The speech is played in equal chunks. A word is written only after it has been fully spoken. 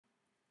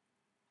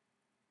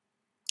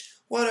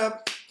What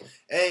up?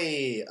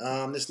 Hey,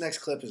 this next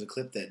clip is a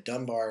clip that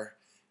Dunbar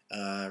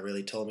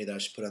really told me that I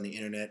should put on the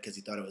internet because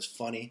he thought it was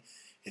funny.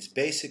 It's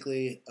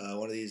basically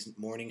one of these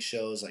morning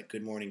shows like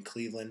Good Morning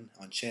Cleveland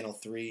on Channel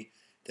 3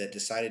 that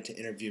decided to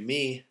interview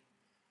me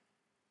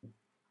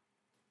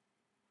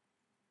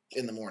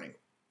in the morning.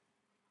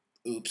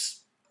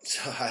 Oops.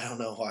 So I don't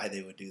know why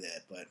they would do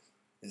that, but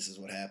this is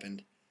what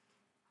happened.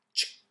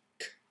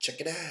 Check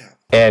it out.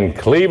 And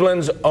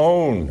Cleveland's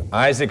own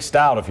Isaac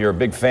Stout, if you're a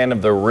big fan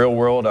of The Real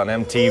World on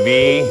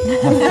MTV.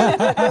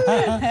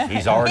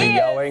 He's already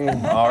yelling.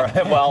 All right.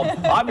 Well,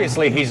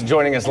 obviously he's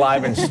joining us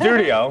live in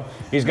studio.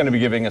 He's going to be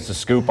giving us a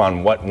scoop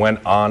on what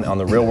went on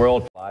The Real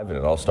World live, and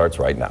it all starts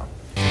right now.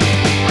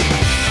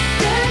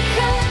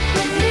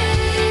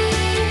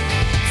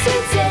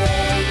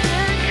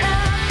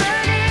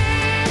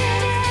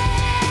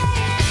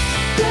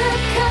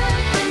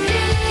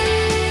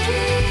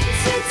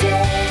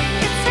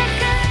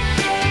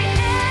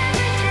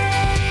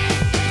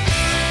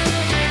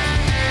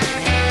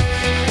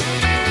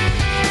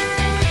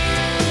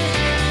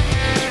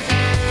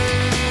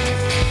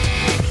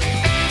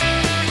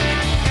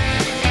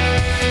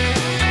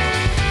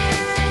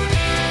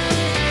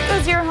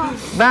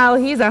 Well,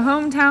 he's a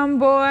hometown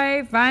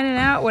boy finding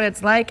out what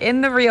it's like in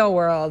the real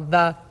world.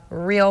 The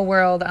real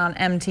world on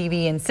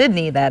MTV in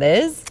Sydney, that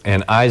is.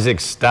 And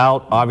Isaac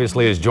Stout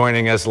obviously is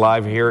joining us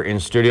live here in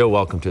studio.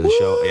 Welcome to the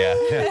show.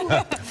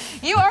 Yeah.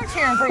 You are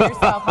cheering for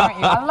yourself, aren't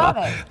you? I love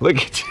it. Look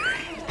at you.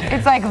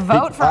 It's like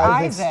vote for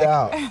Isaac.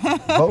 Stout.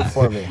 Vote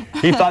for me.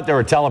 He thought there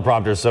were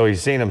teleprompters, so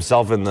he's seen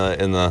himself in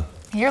the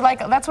You're like,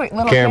 that's what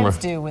little kids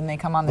do when they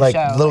come on the show.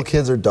 Like little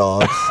kids are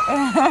dogs.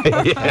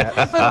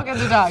 Yeah. Little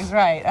kids are dogs,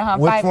 right.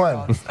 Which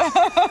one?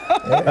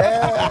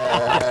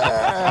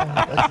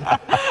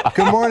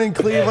 Good morning,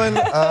 Cleveland.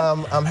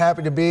 I'm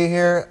happy to be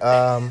here.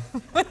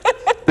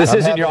 This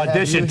isn't your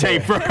audition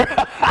tape for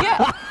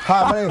Yeah.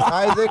 Hi, my name is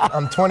Isaac.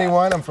 I'm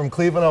 21. I'm from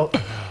Cleveland,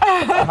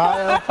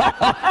 Ohio.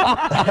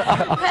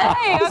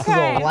 Hey, okay. This is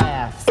a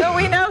laugh. So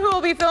we know who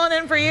will be filling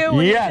in for you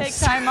when you take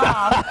time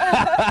off.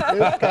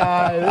 This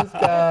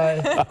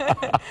guy.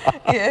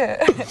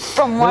 Yeah.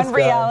 From one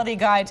reality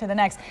guy to the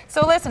next.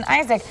 So listen,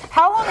 Isaac,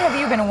 how long have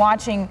you been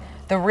watching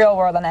The Real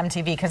World on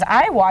MTV? Because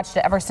I watched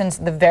it ever since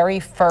the very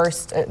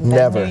first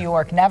Never. New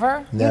York.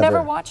 Never? You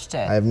never watched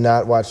it? I have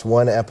not watched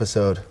one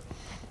episode.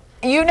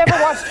 You never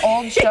watched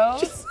old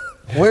shows?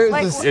 Where is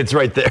Like, this? It's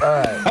right there.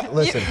 All right,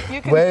 listen.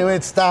 You can-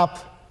 Wait, stop.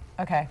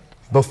 Okay.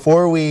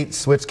 Before we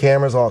switch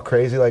cameras all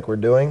crazy like we're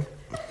doing,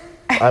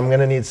 I'm going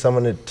to need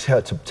someone to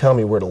tell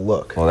me where to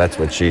look. Well, that's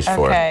what she's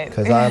for. Okay.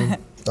 Because I'm,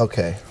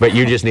 okay. But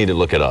you just need to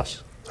look at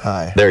us.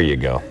 Hi. There you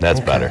go.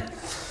 That's better.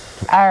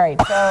 All right.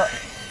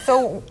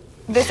 So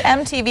this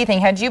MTV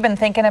thing, had you been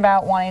thinking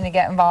about wanting to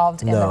get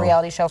involved in the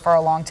reality show for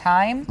a long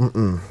time?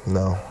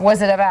 No.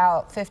 Was it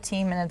about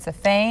 15 minutes of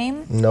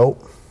fame?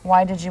 Nope.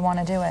 Why did you want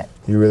to do it?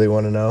 You really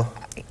want to know?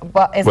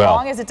 But as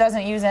long as it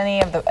doesn't use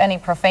any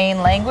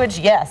profane language,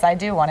 yes, I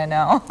do want to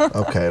know.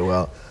 Okay,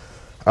 well,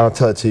 I'll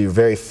tell it to you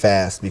very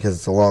fast because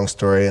it's a long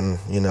story and,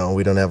 you know,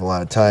 we don't have a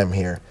lot of time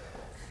here.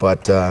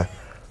 But I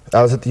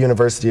was at the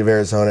University of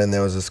Arizona and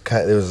there was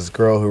this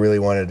girl who really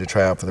wanted to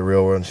try out for The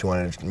Real World and she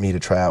wanted me to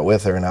try out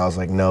with her, and I was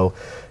like, no,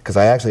 because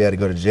I actually had to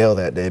go to jail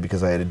that day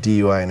because I had a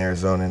DUI in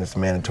Arizona and it's a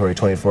mandatory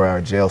 24-hour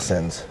jail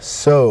sentence.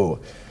 So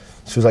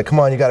she was like, come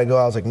on, you got to go.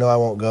 I was like, no, I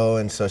won't go.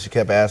 And so she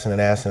kept asking and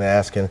asking and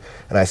asking.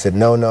 And I said,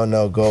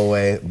 no, go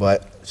away.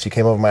 But she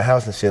came over to my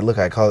house and she said, look,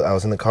 I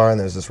was in the car and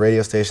there's this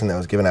radio station that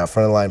was giving out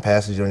front of the line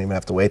passes. You don't even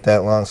have to wait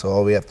that long. So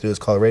all we have to do is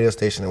call the radio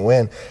station and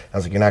win. I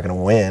was like, you're not going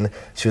to win.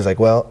 She was like,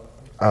 well,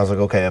 I was like,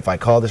 okay, if I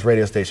call this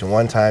radio station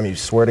one time, you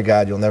swear to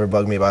God you'll never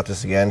bug me about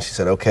this again. She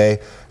said, okay.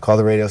 Call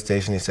the radio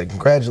station. He said,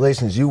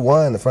 congratulations, you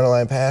won the front of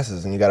line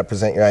passes and you got to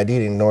present your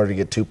ID in order to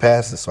get 2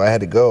 passes. So I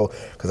had to go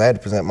because I had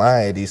to present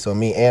my ID so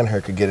me and her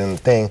could get in the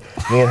thing.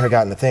 Me and her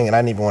got in the thing and I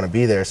didn't even want to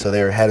be there. So they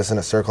had us in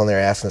a circle and they were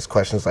asking us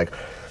questions like,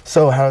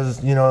 so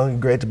how's, you know,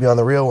 great to be on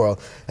The Real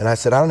World. And I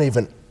said, I don't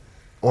even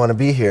want to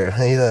be here.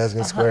 He thought I was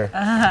going to swear.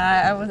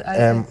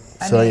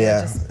 So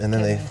yeah, and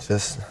then they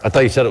just. I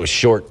thought you said it was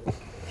short.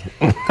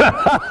 Yeah,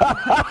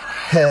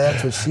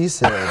 that's what she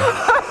said.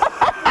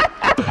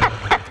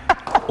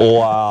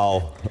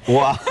 Wow.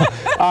 Wow.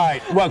 All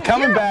right. Well,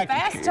 coming back.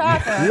 Fast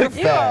talker. You're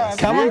fast.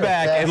 Coming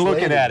back and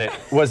looking at it,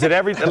 was it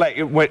everything, like,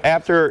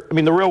 after, I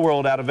mean, The Real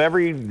World, out of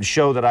every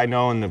show that I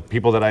know and the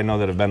people that I know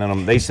that have been in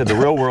them, they said The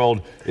Real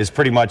World is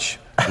pretty much,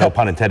 no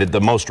pun intended,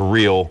 the most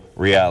real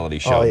reality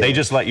show. Oh, yeah. They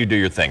just let you do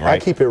your thing,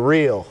 right? I keep it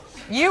real.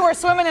 You were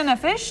swimming in a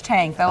fish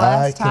tank the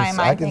last time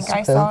I think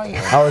I saw you.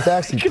 I was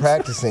actually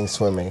practicing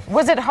swimming.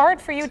 Was it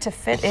hard for you to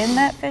fit in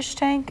that fish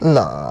tank?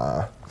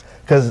 Nah,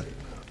 because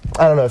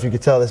I don't know if you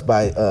could tell this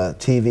by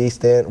TV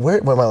stand. Where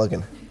am I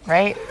looking?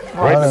 Right?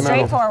 Right in the Straight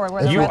middle. forward.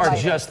 Where the You red are light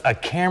is. just a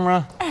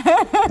camera.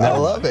 I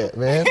love it,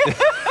 man.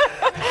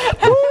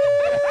 Woo!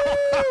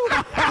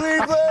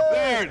 Cleveland!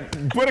 There,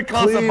 put a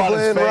close-up on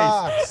his Cleveland face.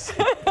 rocks.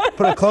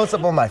 Put a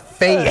close-up on my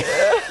face.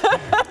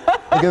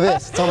 Look at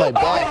this. It's on my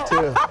back,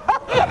 too.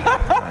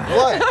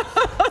 What?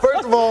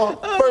 First of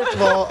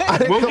of all, I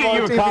didn't We'll come get on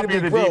you a TV copy to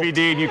of be the groped.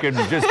 DVD and you can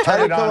just I turn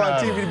it didn't come on.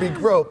 on TV to be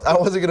groped. I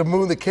wasn't gonna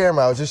move the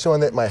camera. I was just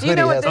showing that my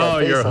hoodie has my Oh,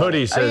 face your on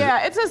hoodie it. says.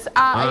 Yeah, it's just.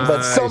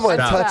 But someone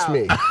touched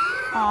me.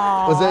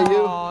 Was that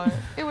you?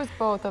 It was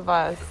both of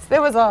us.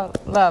 There was a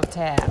love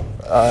tap.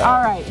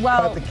 All right.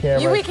 Well, cut the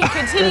camera. we can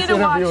continue This to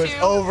watch interview is you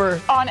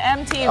over. on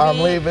MTV. I'm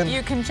leaving.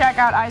 You can check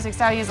out Isaac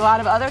Stout. He has a lot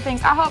of other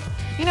things. I hope.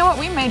 You know what?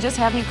 We may just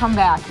have you come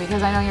back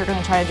because I know you're going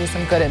to try to do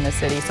some good in the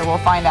city. So we'll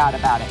find out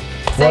about it.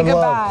 Say One goodbye.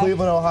 love,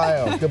 Cleveland,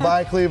 Ohio.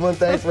 Goodbye, Cleveland.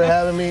 Thanks for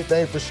having me.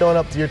 Thanks for showing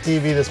up to your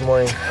TV this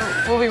morning.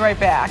 We'll be right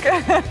back.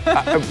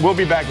 We'll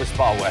be back with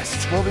Spa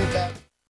West. We'll be back.